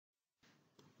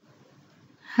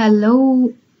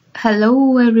Hello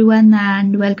everyone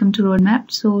and welcome to Roadmap.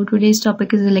 So today's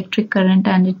topic is electric current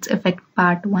and its effect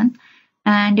part 1.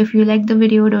 And if you like the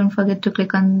video, don't forget to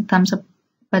click on thumbs up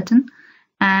button,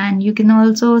 and you can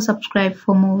also subscribe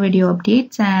for more video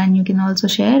updates, and you can also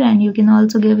share, and you can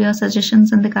also give your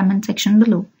suggestions in the comment section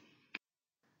below.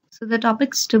 So the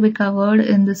topics to be covered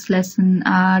in this lesson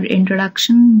are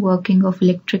introduction, working of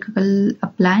electrical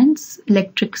appliance,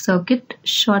 electric circuit,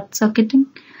 short circuiting,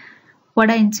 what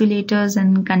are insulators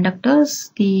and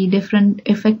conductors, the different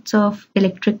effects of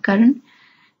electric current,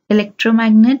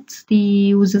 electromagnets, the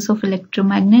uses of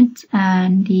electromagnets,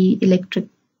 and the electric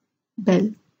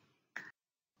bell.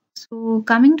 So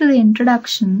coming to the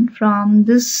introduction, from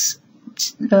this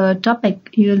topic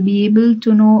you will be able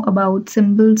to know about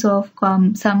symbols of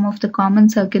some of the common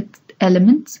circuit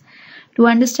elements, to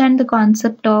understand the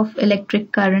concept of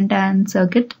electric current and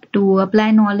circuit, to apply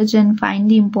knowledge and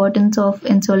find the importance of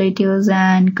insulators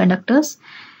and conductors,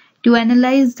 to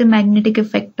analyze the magnetic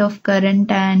effect of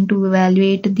current and to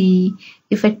evaluate the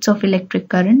effects of electric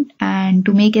current, and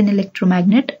to make an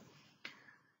electromagnet.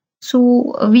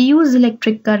 So we use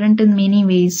electric current in many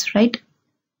ways, right?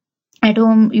 At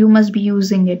home you must be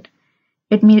using it.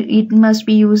 It must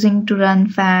be using to run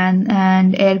fan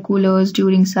and air coolers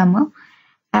during summer.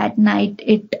 At night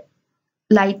it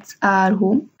lights our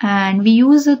home, and we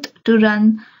use it to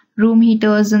run room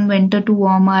heaters in winter to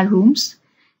warm our rooms.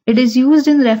 It is used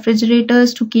in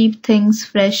refrigerators to keep things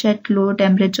fresh at low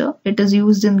temperature. It is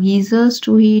used in geysers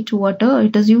to heat water.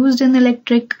 It is used in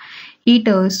electric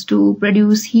heaters to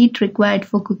produce heat required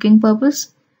for cooking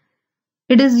purpose.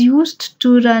 It is used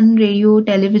to run radio,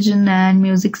 television, and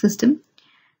music system.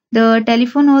 The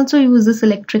telephone also uses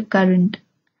electric current.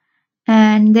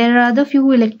 And there are other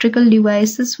few electrical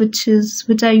devices which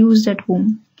are used at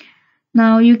home.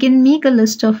 Now you can make a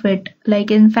list of it. Like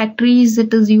in factories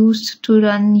it is used to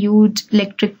run huge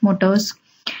electric motors.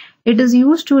 It is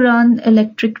used to run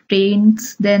electric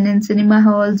trains. Then in cinema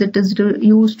halls it is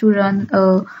used to run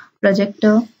a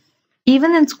projector.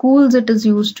 Even in schools it is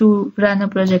used to run a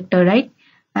projector, right?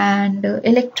 And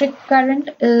electric current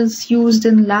is used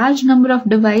in large number of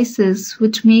devices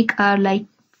which make our life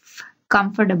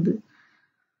comfortable.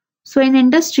 So in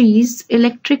industries,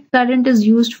 electric current is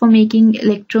used for making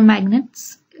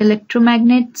electromagnets.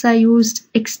 Electromagnets are used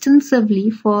extensively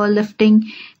for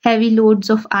lifting heavy loads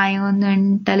of iron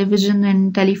in television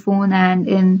and telephone and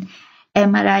in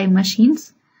MRI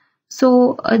machines.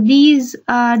 So these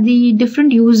are the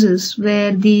different uses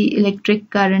where the electric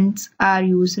currents are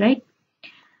used, right?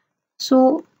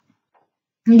 So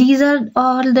these are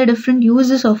all the different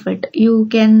uses of it. You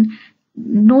can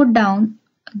note down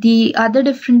the other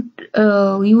different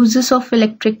uses of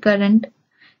electric current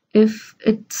if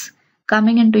it's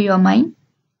coming into your mind.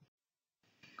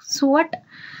 So what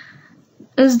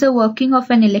is the working of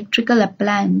an electrical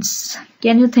appliance?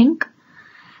 Can you think?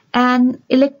 An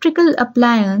electrical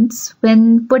appliance,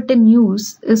 when put in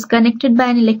use, is connected by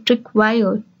an electric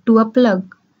wire to a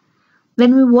plug.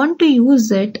 When we want to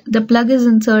use it, the plug is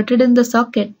inserted in the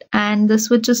socket and the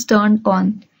switch is turned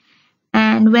on.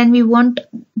 And when we want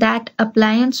that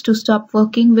appliance to stop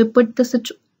working, we put the switch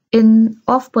in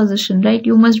off position, right?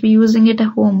 You must be using it at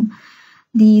home.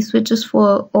 The switch is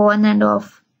for on and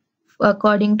off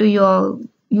according to your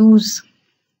use.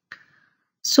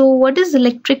 So what is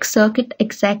electric circuit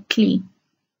exactly?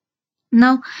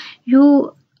 Now,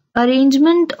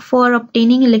 arrangement for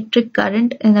obtaining electric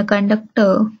current in a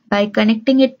conductor by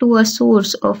connecting it to a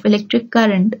source of electric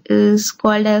current is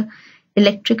called an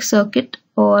electric circuit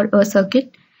or a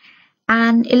circuit.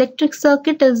 An electric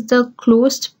circuit is the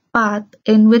closed path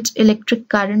in which electric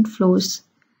current flows.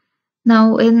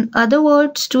 Now, in other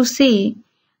words to say,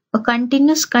 a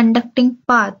continuous conducting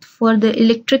path for the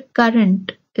electric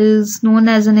current is known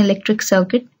as an electric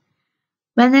circuit.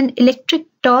 When an electric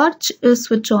torch is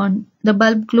switched on, the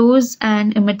bulb glows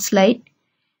and emits light.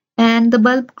 And the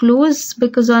bulb glows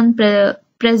because on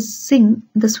pressing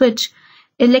the switch,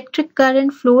 electric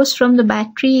current flows from the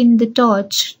battery in the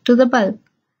torch to the bulb.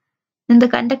 And the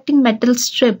conducting metal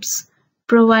strips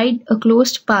provide a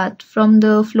closed path from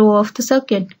the flow of the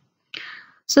circuit.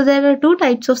 So there are two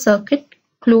types of circuit,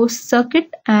 closed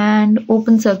circuit and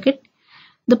open circuit.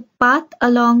 The path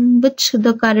along which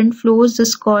the current flows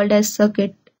is called as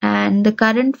circuit, and the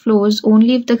current flows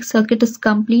only if the circuit is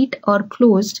complete or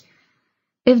closed.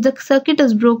 If the circuit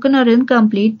is broken or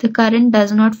incomplete, the current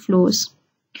does not flow.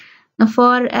 Now,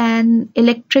 for an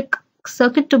electric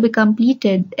circuit to be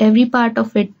completed, every part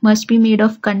of it must be made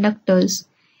of conductors.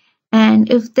 And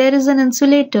if there is an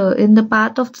insulator in the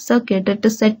path of the circuit, it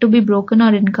is said to be broken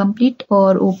or incomplete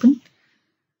or open.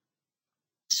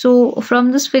 So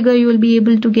from this figure you will be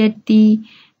able to get the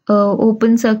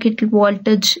open circuit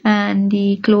voltage and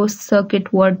the closed circuit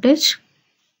voltage.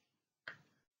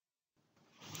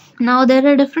 Now there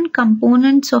are different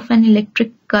components of an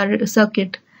electric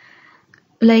circuit,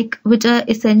 like which are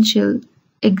essential.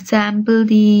 Example,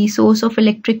 the source of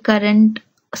electric current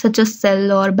such as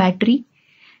cell or battery,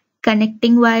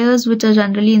 connecting wires which are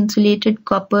generally insulated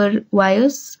copper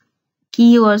wires,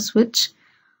 key or switch,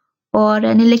 or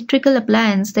an electrical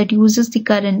appliance that uses the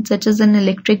current such as an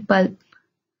electric bulb.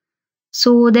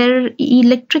 So there are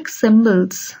electric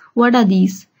symbols. What are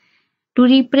these? To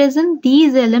represent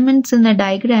these elements in a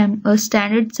diagram, a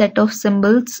standard set of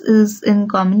symbols is in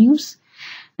common use.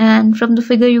 And from the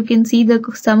figure you can see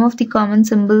some of the common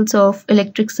symbols of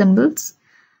electric symbols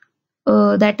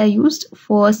that are used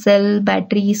for cell,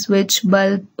 battery, switch,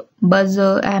 bulb,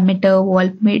 buzzer, ammeter,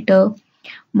 voltmeter,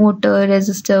 motor,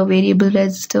 resistor, variable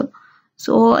resistor.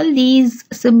 So all these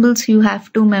symbols you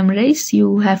have to memorize,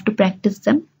 you have to practice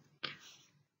them.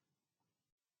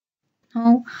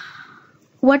 Now,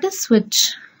 what is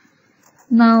switch?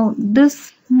 Now,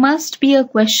 this must be a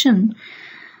question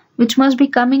which must be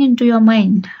coming into your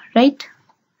mind, right?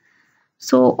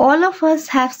 So all of us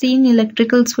have seen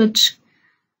electrical switch,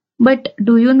 but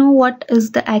do you know what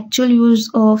is the actual use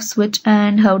of switch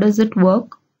and how does it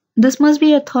work? This must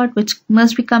be a thought which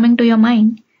must be coming to your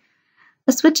mind.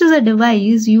 A switch is a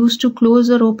device used to close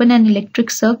or open an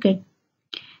electric circuit.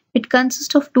 It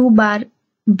consists of two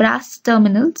brass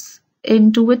terminals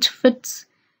into which fits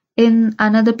in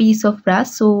another piece of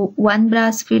brass. So one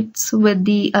brass fits with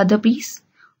the other piece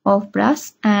of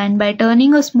brass, and by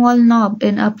turning a small knob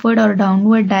in upward or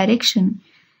downward direction,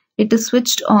 it is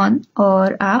switched on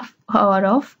or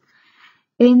off.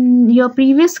 In your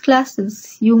previous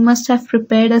classes, you must have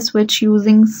prepared a switch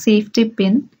using safety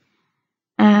pin,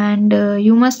 and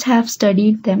you must have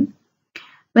studied them.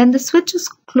 When the switch is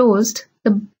closed,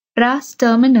 the brass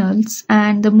terminals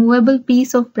and the movable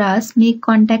piece of brass make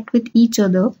contact with each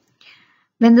other.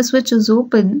 When the switch is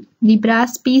open, the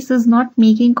brass piece is not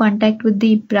making contact with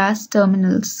the brass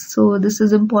terminals. So this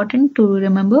is important to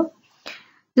remember.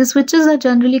 The switches are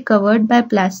generally covered by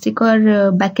plastic or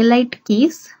bakelite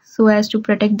case so as to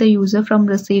protect the user from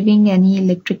receiving any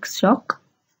electric shock.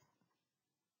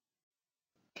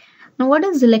 Now, what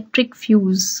is electric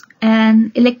fuse?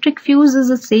 An electric fuse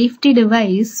is a safety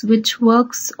device which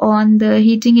works on the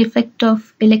heating effect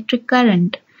of electric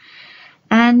current,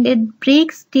 and it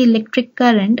breaks the electric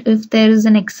current if there is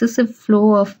an excessive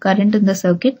flow of current in the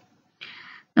circuit.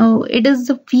 Now, it is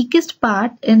the weakest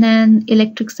part in an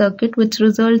electric circuit which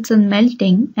results in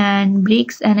melting and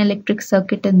breaks an electric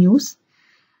circuit in use.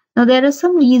 Now, there are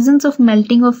some reasons of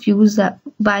melting of fuse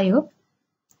wire.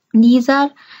 These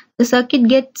are: the circuit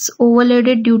gets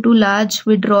overloaded due to large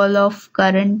withdrawal of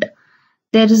current.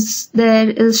 There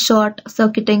is short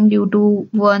circuiting due to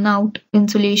worn out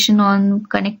insulation on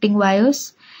connecting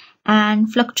wires,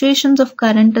 and fluctuations of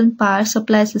current and power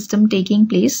supply system taking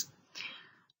place.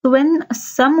 So when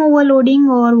some overloading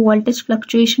or voltage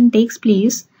fluctuation takes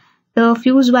place, the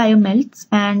fuse wire melts,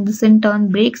 and this in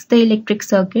turn breaks the electric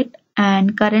circuit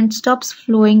and current stops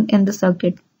flowing in the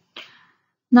circuit.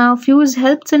 Now, fuse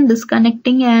helps in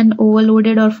disconnecting an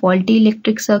overloaded or faulty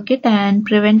electric circuit and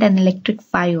prevent an electric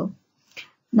fire.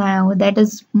 Now, that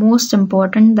is most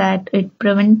important, that it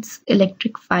prevents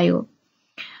electric fire.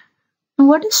 Now,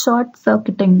 what is short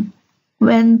circuiting?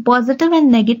 When positive and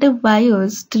negative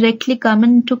wires directly come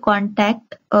into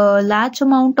contact, a large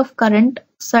amount of current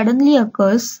suddenly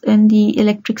occurs in the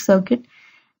electric circuit,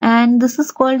 and this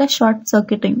is called as short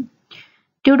circuiting.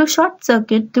 Due to short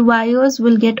circuit, the wires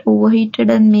will get overheated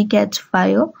and may catch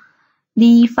fire.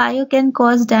 The fire can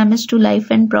cause damage to life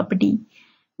and property.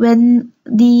 When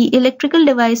the electrical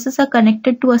devices are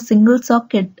connected to a single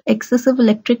socket, excessive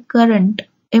electric current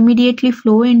immediately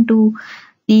flow into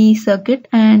the circuit,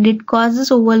 and it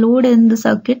causes overload in the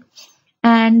circuit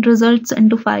and results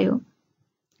into fire.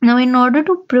 Now, in order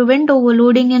to prevent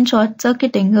overloading and short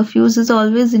circuiting, a fuse is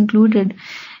always included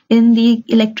in the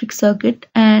electric circuit,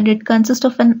 and it consists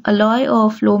of an alloy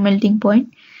of low melting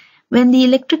point. When the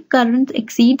electric current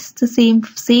exceeds the same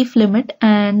safe limit,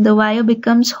 and the wire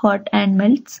becomes hot and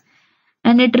melts,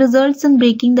 and it results in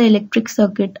breaking the electric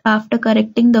circuit. After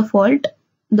correcting the fault,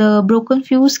 the broken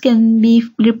fuse can be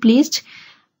replaced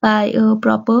by a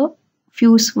proper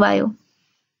fuse wire.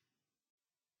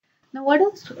 Now, what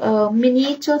is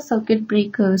miniature circuit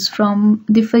breakers? From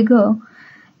the figure,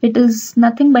 it is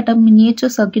nothing but a miniature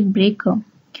circuit breaker.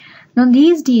 Now,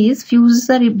 these days, fuses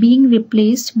are being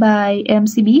replaced by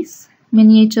MCBs,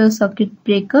 miniature circuit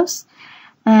breakers,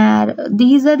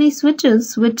 These are the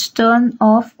switches which turn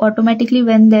off automatically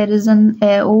when there is an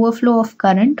overflow of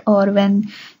current or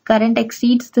when current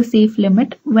exceeds the safe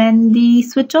limit. When the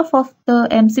switch off of the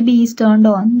MCB is turned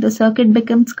on, the circuit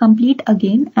becomes complete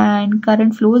again and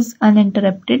current flows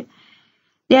uninterrupted.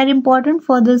 They are important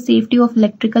for the safety of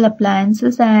electrical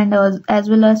appliances and as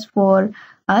well as for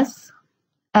us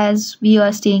as we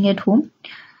are staying at home.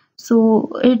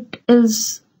 So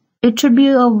it should be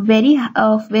a very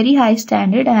high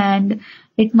standard and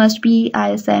it must be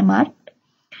ISI marked.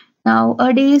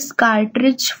 Nowadays,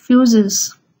 cartridge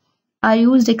fuses are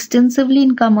used extensively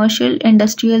in commercial,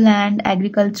 industrial and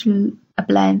agricultural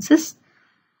appliances.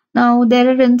 Now there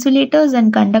are insulators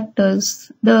and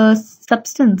conductors, the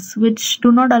substance which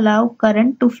do not allow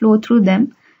current to flow through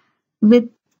them with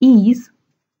ease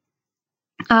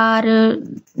are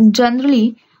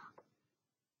generally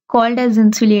called as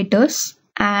insulators.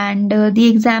 And the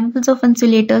examples of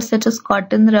insulators such as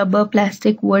cotton, rubber,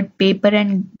 plastic, wood, paper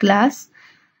and glass,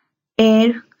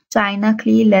 air, china,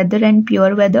 clay, leather and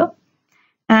pure weather.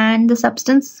 And the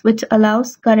substance which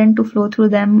allows current to flow through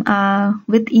them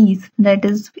with ease, that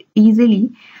is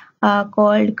easily,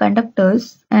 called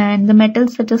conductors. And the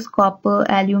metals such as copper,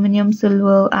 aluminium,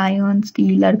 silver, iron,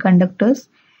 steel are conductors.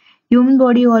 Human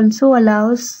body also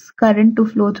allows current to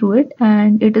flow through it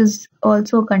and it is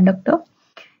also a conductor.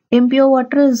 Impure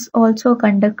water is also a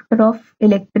conductor of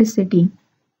electricity.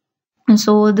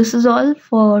 So this is all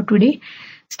for today.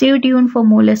 Stay tuned for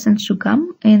more lessons to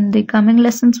come. In the coming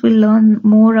lessons, we'll learn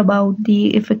more about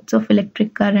the effects of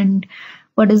electric current,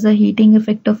 what is the heating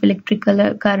effect of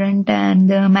electrical current and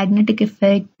the magnetic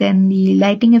effect, then the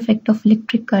lighting effect of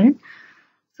electric current.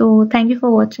 So thank you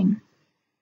for watching.